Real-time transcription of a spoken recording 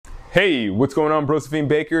Hey, what's going on, Brosephine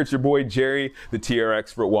Baker? It's your boy Jerry, the TR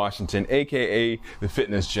Expert Washington, aka the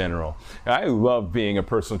Fitness General. I love being a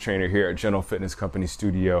personal trainer here at General Fitness Company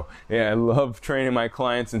Studio. And I love training my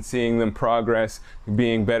clients and seeing them progress,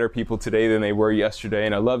 being better people today than they were yesterday.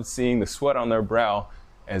 And I love seeing the sweat on their brow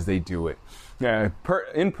as they do it.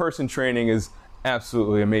 In-person training is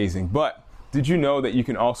absolutely amazing, but did you know that you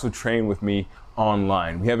can also train with me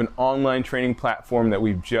online? We have an online training platform that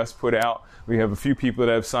we've just put out. We have a few people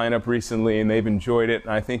that have signed up recently and they've enjoyed it,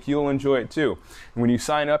 and I think you'll enjoy it too. And when you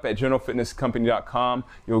sign up at generalfitnesscompany.com,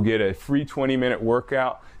 you'll get a free 20-minute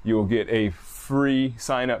workout. You'll get a free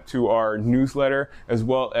sign up to our newsletter, as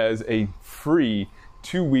well as a free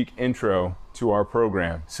 2-week intro to our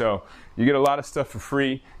program. So you get a lot of stuff for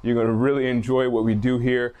free. You're going to really enjoy what we do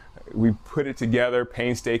here. We put it together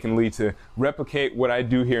painstakingly to replicate what I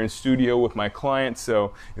do here in studio with my clients.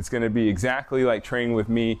 So it's going to be exactly like training with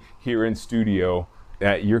me here in studio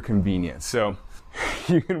at your convenience. So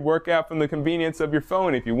you can work out from the convenience of your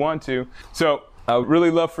phone if you want to. So I would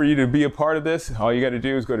really love for you to be a part of this. All you got to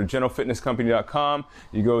do is go to generalfitnesscompany.com.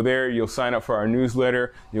 You go there, you'll sign up for our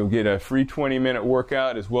newsletter. You'll get a free 20-minute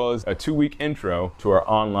workout as well as a 2-week intro to our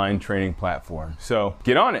online training platform. So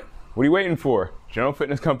get on it. What are you waiting for?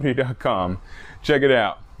 generalfitnesscompany.com. Check it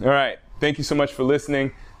out. All right. Thank you so much for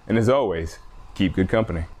listening. And as always, keep good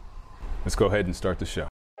company. Let's go ahead and start the show.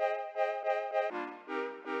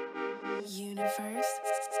 Universe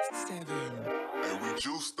 7. And we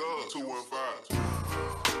juiced up 215.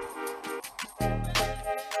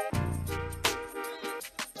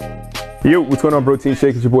 Yo, what's going on, Protein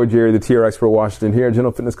Shake? It's your boy Jerry, the TR Expert Washington here at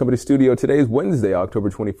General Fitness Company Studio. Today is Wednesday,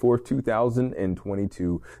 October 24th,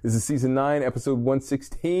 2022. This is season 9, episode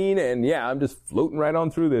 116, and yeah, I'm just floating right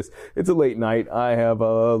on through this. It's a late night. I had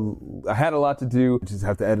a lot to do. I just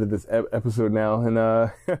have to edit this episode now, and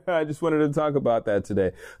I just wanted to talk about that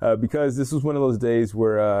today because this was one of those days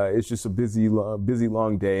where it's just a busy,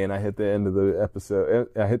 long day, and I hit the end of the episode.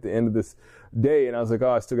 I hit the end of this day, and I was like,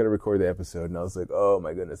 oh, I still got to record the episode, and I was like, oh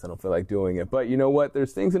my goodness, I don't feel like doing it. But you know what?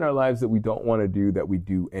 There's things in our lives that we don't want to do that we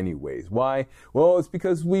do anyways. Why? Well, it's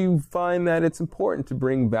because we find that it's important to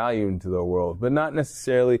bring value into the world, but not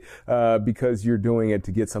necessarily because you're doing it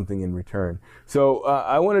to get something in return. So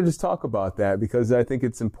I want to just talk about that because I think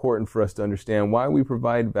it's important for us to understand why we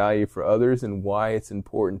provide value for others and why it's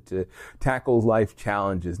important to tackle life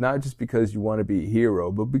challenges, not just because you want to be a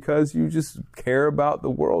hero, but because you just care about the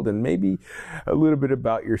world and maybe a little bit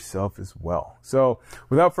about yourself as well. So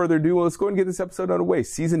without further ado, let's go ahead and get this episode out of the way.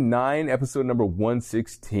 Season 9, episode number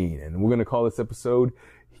 116. And we're going to call this episode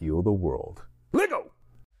Heal the World. Let go!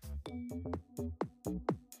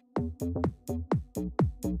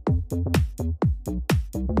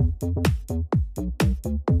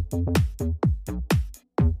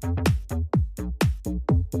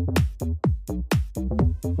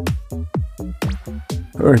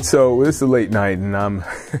 All right, so this is a late night, and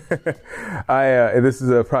this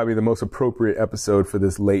is probably the most appropriate episode for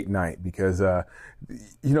this late night because,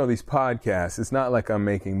 these podcasts, it's not like I'm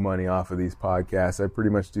making money off of these podcasts. I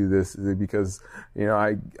pretty much do this because,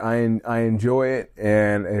 I enjoy it,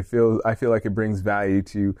 and I feel like it brings value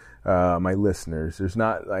to my listeners. There's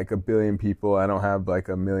not like a billion people. I don't have like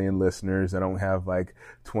a million listeners. I don't have like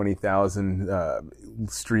 20,000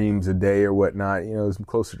 streams a day or whatnot. It's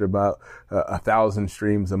closer to about 1,000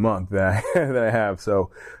 streams a month that I have.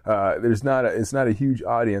 So it's not a huge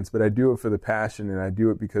audience, but I do it for the passion, and I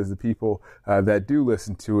do it because the people that do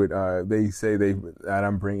listen to it, they say that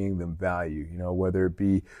I'm bringing them value. Whether it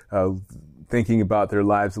be thinking about their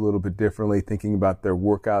lives a little bit differently, thinking about their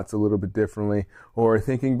workouts a little bit differently, or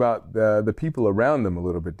thinking about the people around them a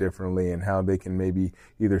little bit differently and how they can maybe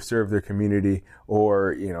either serve their community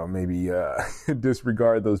or, maybe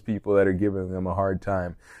disregard those people that are giving them a hard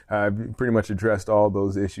time. I've pretty much addressed all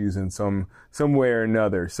those issues in some way or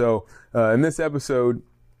another. So in this episode,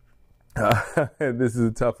 this is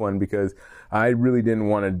a tough one because I really didn't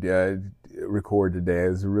want to record today. It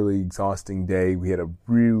was a really exhausting day. We had a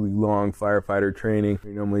really long firefighter training.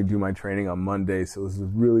 We normally do my training on Monday, so it was a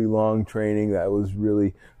really long training that was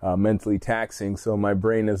really mentally taxing. So my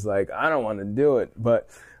brain is like, I don't want to do it, but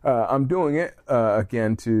I'm doing it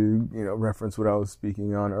again to reference what I was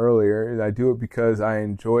speaking on earlier. I do it because I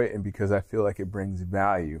enjoy it and because I feel like it brings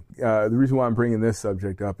value. The reason why I'm bringing this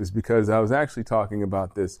subject up is because I was actually talking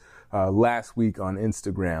about this last week on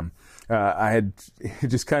Instagram. It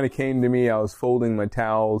just kind of came to me. I was folding my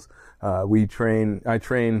towels. I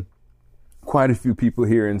train quite a few people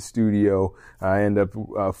here in studio. I end up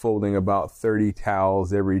folding about 30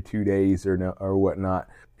 towels every 2 days or whatnot.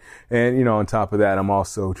 And, you know, on top of that, I'm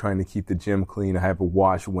also trying to keep the gym clean. I have a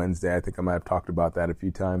wash Wednesday. I think I might have talked about that a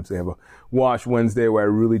few times. They have a wash Wednesday where I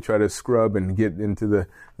really try to scrub and get into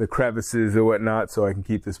the crevices or whatnot so I can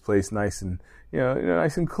keep this place nice and,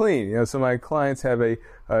 nice and clean. You know, so my clients have a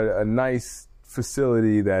nice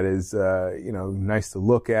facility that is, nice to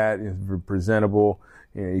look at, is presentable.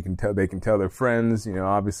 You know, they can tell their friends. You know,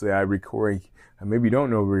 obviously I record, maybe you don't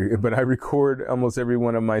know, but I record almost every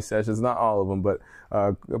one of my sessions, not all of them, but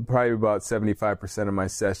probably about 75% of my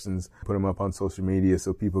sessions, put them up on social media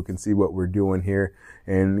so people can see what we're doing here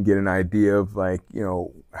and get an idea of, like, you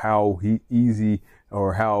know, how easy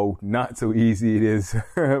or how not so easy it is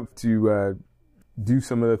to do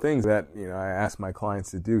some of the things that, you know, I ask my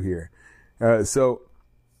clients to do here. So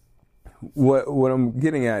what I'm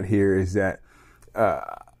getting at here is that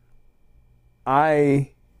I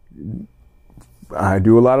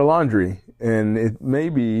do a lot of laundry, and it may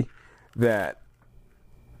be that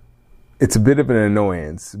it's a bit of an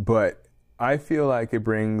annoyance, but I feel like it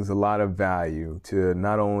brings a lot of value to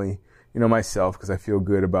not only, you know, myself, because I feel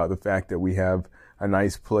good about the fact that we have a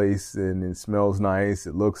nice place and it smells nice,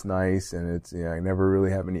 it looks nice, and it's, you know, I never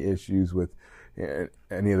really have any issues with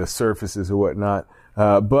any of the surfaces or whatnot.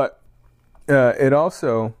 But it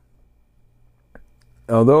also,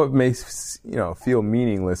 although it may, you know, feel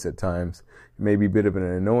meaningless at times, it may be a bit of an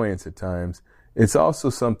annoyance at times, it's also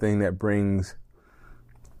something that brings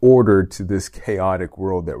order to this chaotic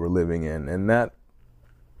world that we're living in. And that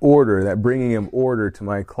order, that bringing of order to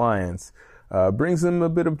my clients, brings them a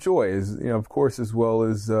bit of joy, as, you know, of course, as well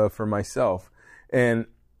as for myself. And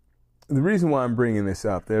the reason why I'm bringing this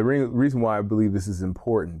up, the reason why I believe this is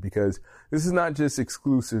important, because this is not just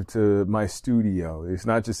exclusive to my studio. It's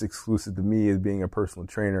not just exclusive to me as being a personal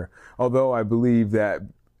trainer, although I believe that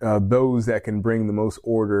those that can bring the most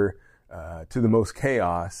order to the most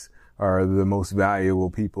chaos are the most valuable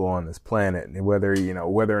people on this planet. And whether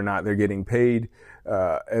or not they're getting paid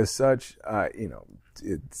as such,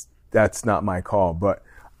 that's not my call. But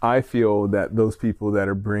I feel that those people that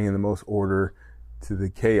are bringing the most order to the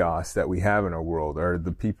chaos that we have in our world are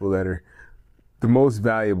the people that are the most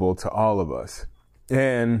valuable to all of us.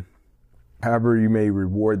 And however you may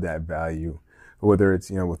reward that value, whether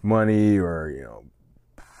it's, you know, with money or, you know,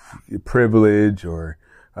 privilege or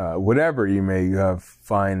whatever you may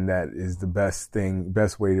find that is the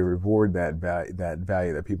best way to reward that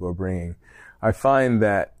value that people are bringing. I find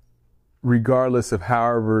that regardless of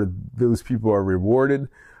however those people are rewarded,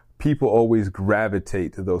 people always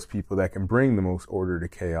gravitate to those people that can bring the most order to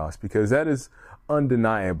chaos, because that is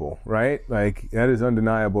undeniable, right? Like, that is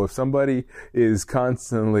undeniable. If somebody is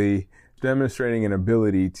constantly demonstrating an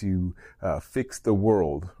ability to fix the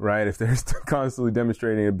world, right? If they're constantly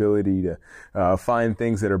demonstrating an ability to find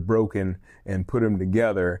things that are broken and put them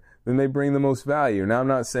together, then they bring the most value. Now, I'm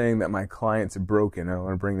not saying that my clients are broken. I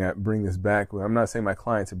want to bring this back. I'm not saying my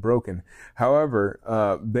clients are broken.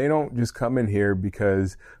 However, they don't just come in here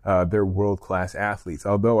because they're world-class athletes.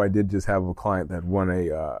 Although I did just have a client that won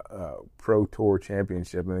a Pro Tour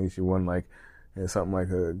championship. I think she won something like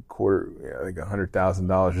a quarter, like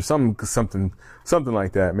 $100,000 or something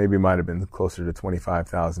like that. Maybe it might have been closer to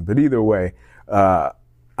 25,000. But either way,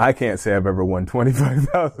 I can't say I've ever won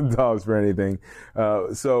 $25,000 for anything.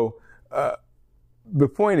 So the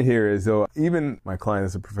point here is, though, even my client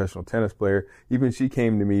is a professional tennis player, even she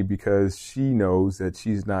came to me because she knows that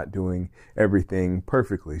she's not doing everything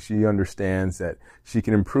perfectly. She understands that she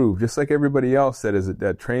can improve, just like everybody else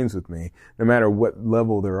that trains with me. No matter what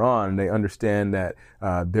level they're on, they understand that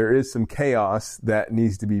there is some chaos that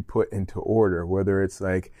needs to be put into order, whether it's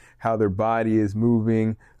like how their body is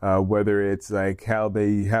moving, whether it's like how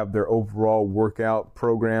they have their overall workout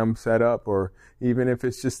program set up, or even if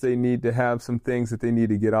it's just they need to have some things that they need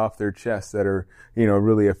to get off their chest that are, you know,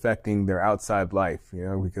 really affecting their outside life, you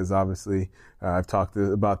know, because obviously I've talked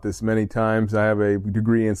about this many times. I have a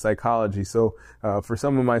degree in psychology. So for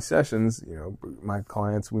some of my sessions, you know, my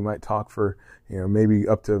clients, we might talk for, you know, maybe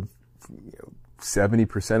up to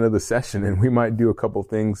 70% of the session, and we might do a couple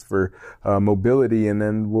things for mobility, and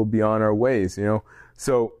then we'll be on our ways, you know.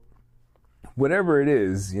 So whatever it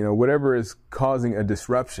is, you know, whatever is causing a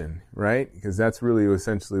disruption, right? Because that's really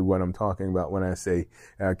essentially what I'm talking about when I say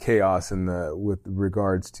chaos with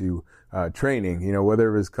regards to training. You know,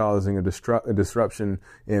 whether it's causing a disruption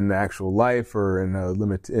in the actual life, or in a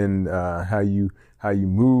limit in how you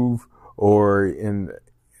move, or in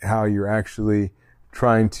how you're actually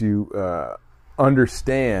trying to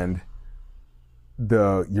understand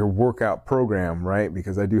your workout program, right?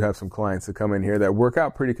 Because I do have some clients that come in here that work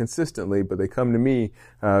out pretty consistently, but they come to me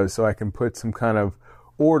so I can put some kind of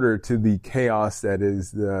order to the chaos that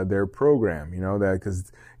is their program, that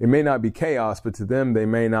because it may not be chaos, but to them, they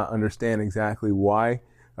may not understand exactly why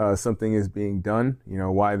something is being done,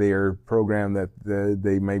 why they are programmed that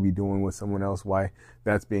they may be doing with someone else, why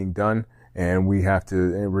that's being done. And we have to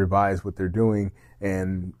revise what they're doing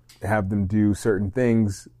and have them do certain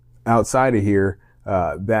things outside of here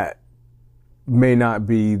that may not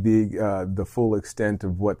be the full extent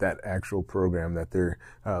of what that actual program that they're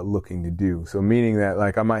looking to do. So meaning that,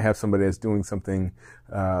 like, I might have somebody that's doing something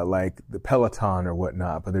like the Peloton or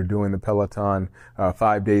whatnot, but they're doing the Peloton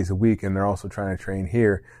 5 days a week, and they're also trying to train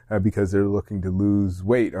here because they're looking to lose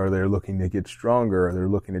weight, or they're looking to get stronger, or they're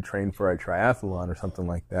looking to train for a triathlon or something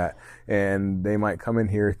like that. And they might come in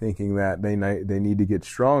here thinking that they need to get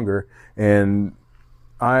stronger, and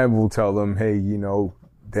I will tell them, hey,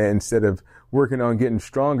 that instead of working on getting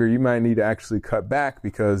stronger, you might need to actually cut back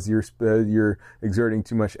because you're exerting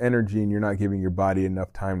too much energy and you're not giving your body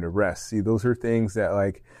enough time to rest. See, those are things that,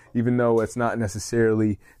 like, even though it's not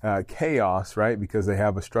necessarily chaos, right, because they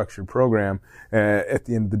have a structured program, at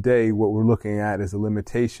the end of the day, what we're looking at is a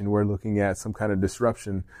limitation. We're looking at some kind of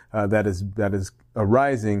disruption that is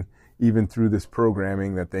arising even through this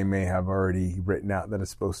programming that they may have already written out that is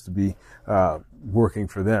supposed to be working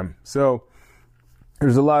for them. So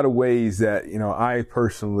there's a lot of ways that, I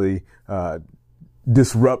personally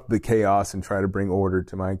disrupt the chaos and try to bring order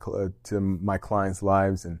to my clients'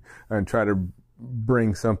 lives and try to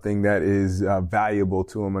bring something that is valuable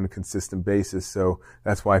to them on a consistent basis. So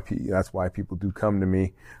that's why people do come to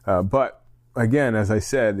me. But again, as I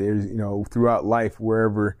said, there's, throughout life,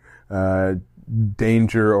 wherever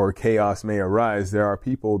danger or chaos may arise, there are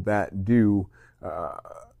people that do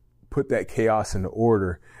put that chaos into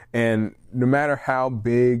order. And no matter how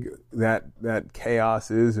big that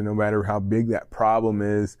chaos is, and no matter how big that problem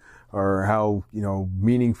is, or how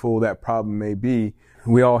meaningful that problem may be,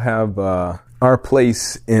 we all have our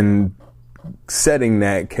place in setting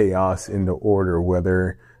that chaos into order.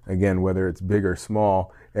 Whether it's big or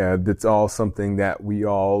small, that's all something that we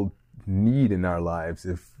all need in our lives.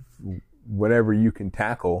 If whatever you can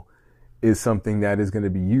tackle is something that is going to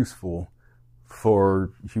be useful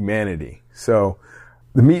for humanity. So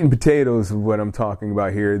the meat and potatoes of what I'm talking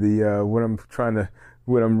about here, what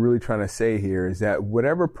I'm really trying to say here is that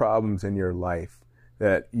whatever problems in your life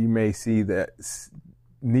that you may see that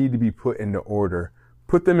need to be put into order,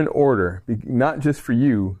 put them in order, not just for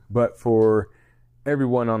you, but for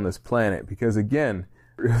everyone on this planet. Because again,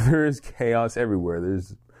 there is chaos everywhere.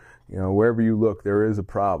 There's, wherever you look, there is a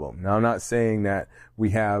problem. Now, I'm not saying that we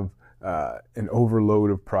have an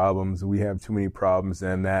overload of problems. We have too many problems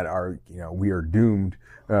and that are, we are doomed.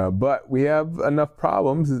 But we have enough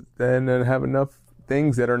problems and have enough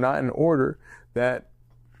things that are not in order that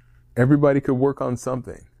everybody could work on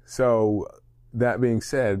something. So that being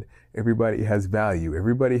said, everybody has value.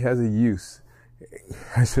 Everybody has a use.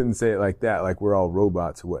 I shouldn't say it like that, like we're all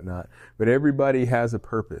robots or whatnot, but everybody has a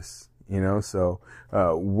purpose. So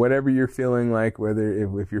whatever you're feeling like,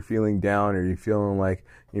 whether if you're feeling down or you're feeling like,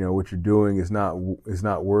 what you're doing is not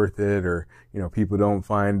worth it, or, people don't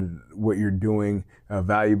find what you're doing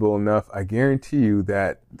valuable enough, I guarantee you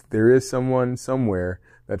that there is someone somewhere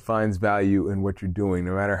that finds value in what you're doing,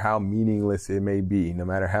 no matter how meaningless it may be, no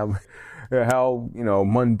matter how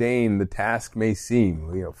mundane the task may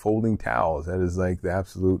seem. Folding towels, that is like the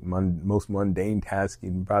absolute most mundane task you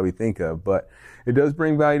can probably think of, but it does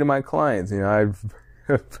bring value to my clients. I've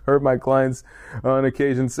heard my clients on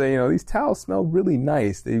occasion say, these towels smell really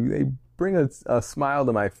nice. They bring a smile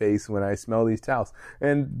to my face when I smell these towels.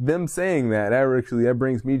 And them saying that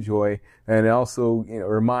brings me joy, and it also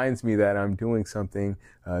reminds me that I'm doing something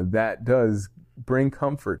that does bring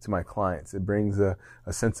comfort to my clients. It brings a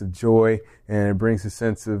sense of joy, and it brings a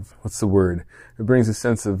sense of, It brings a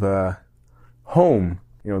sense of home.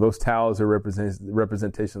 Those towels are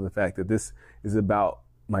representation of the fact that this is about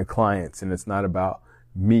my clients, and it's not about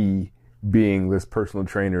me being this personal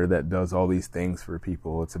trainer that does all these things for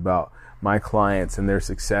people. It's about my clients and their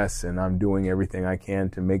success, and I'm doing everything I can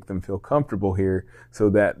to make them feel comfortable here so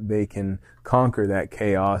that they can conquer that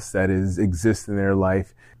chaos that exists in their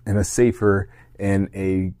life in a safer and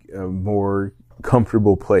a more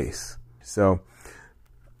comfortable place. So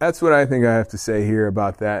that's what I think I have to say here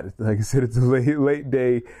about that. Like I said, it's a late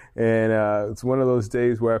day, and it's one of those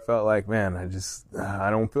days where I felt like, man, I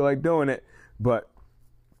don't feel like doing it. But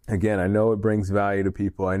again, I know it brings value to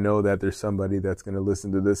people. I know that there's somebody that's going to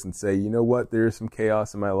listen to this and say, you know what, there's some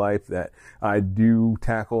chaos in my life that I do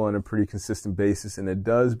tackle on a pretty consistent basis, and it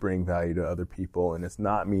does bring value to other people, and it's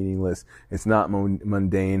not meaningless, it's not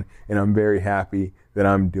mundane, and I'm very happy that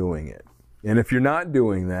I'm doing it. And if you're not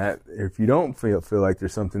doing that, if you don't feel like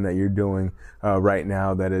there's something that you're doing right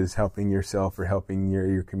now that is helping yourself or helping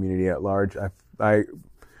your community at large, I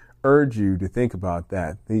urge you to think about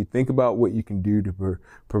that. Think about what you can do to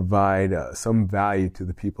provide some value to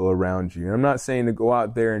the people around you. And I'm not saying to go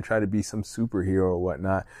out there and try to be some superhero or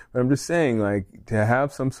whatnot, but I'm just saying, like, to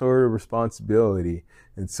have some sort of responsibility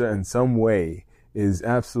in some way is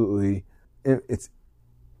absolutely, it's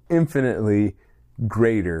infinitely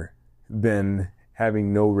greater than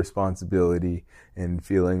having no responsibility and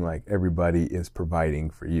feeling like everybody is providing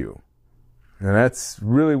for you. And that's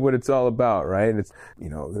really what it's all about, right? It's,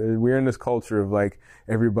 we're in this culture of like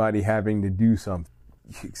everybody having to do something.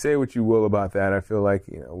 Say what you will about that. I feel like,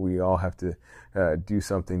 we all have to do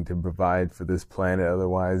something to provide for this planet.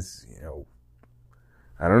 Otherwise,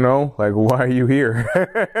 I don't know, like, why are you here?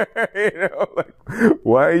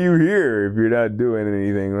 Why are you here if you're not doing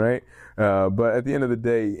anything, right? But at the end of the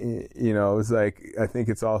day, it's like, I think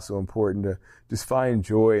it's also important to just find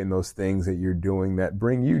joy in those things that you're doing that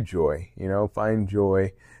bring you joy. Find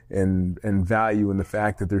joy and value in the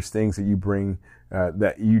fact that there's things that you bring,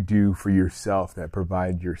 that you do for yourself that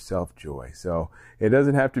provide yourself joy. So it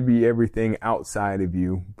doesn't have to be everything outside of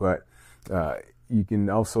you, but you can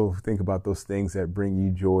also think about those things that bring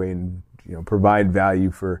you joy and provide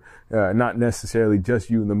value for not necessarily just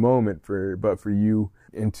you in the moment, but for you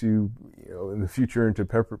into in the future, into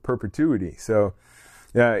perpetuity. So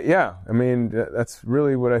I mean, that's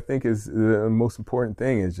really what I think is the most important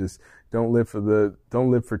thing, is just don't live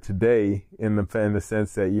for today in the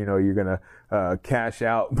sense that you're gonna cash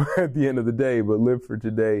out at the end of the day, but live for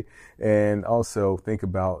today and also think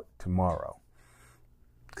about tomorrow.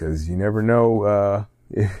 Because you never know,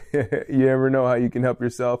 how you can help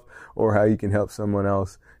yourself or how you can help someone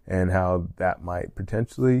else, and how that might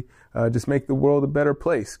potentially just make the world a better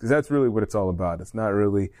place. Because that's really what it's all about. It's not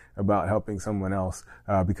really about helping someone else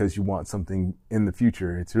because you want something in the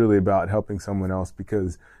future. It's really about helping someone else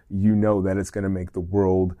because you know that it's going to make the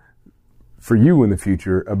world for you in the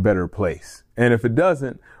future a better place. And if it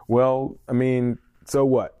doesn't, well, I mean, so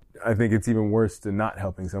what? I think it's even worse to not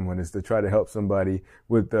helping someone, is to try to help somebody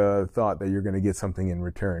with the thought that you're going to get something in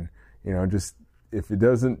return. Just if you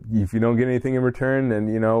don't get anything in return, then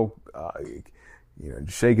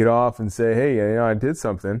just shake it off and say, hey, I did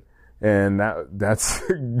something, and that's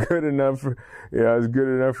good enough. It's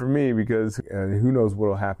good enough for me, because who knows what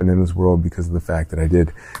will happen in this world because of the fact that I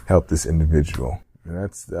did help this individual. And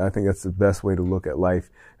I think that's the best way to look at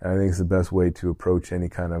life. And I think it's the best way to approach any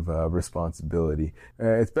kind of responsibility.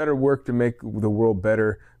 It's better work to make the world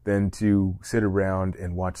better than to sit around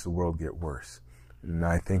and watch the world get worse. And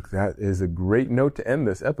I think that is a great note to end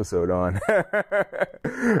this episode on.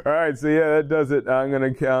 All right, so that does it. I'm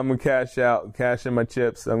gonna cash in my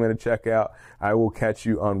chips. I'm gonna check out. I will catch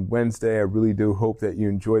you on Wednesday. I really do hope that you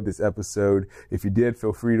enjoyed this episode. If you did,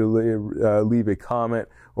 feel free to leave a comment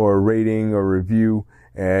or a rating or review.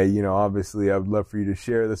 Obviously, I would love for you to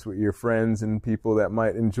share this with your friends and people that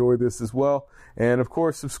might enjoy this as well. And of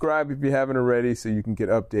course, subscribe if you haven't already, so you can get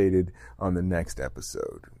updated on the next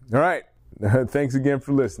episode. All right. Thanks again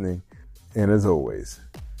for listening. And as always,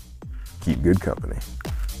 keep good company.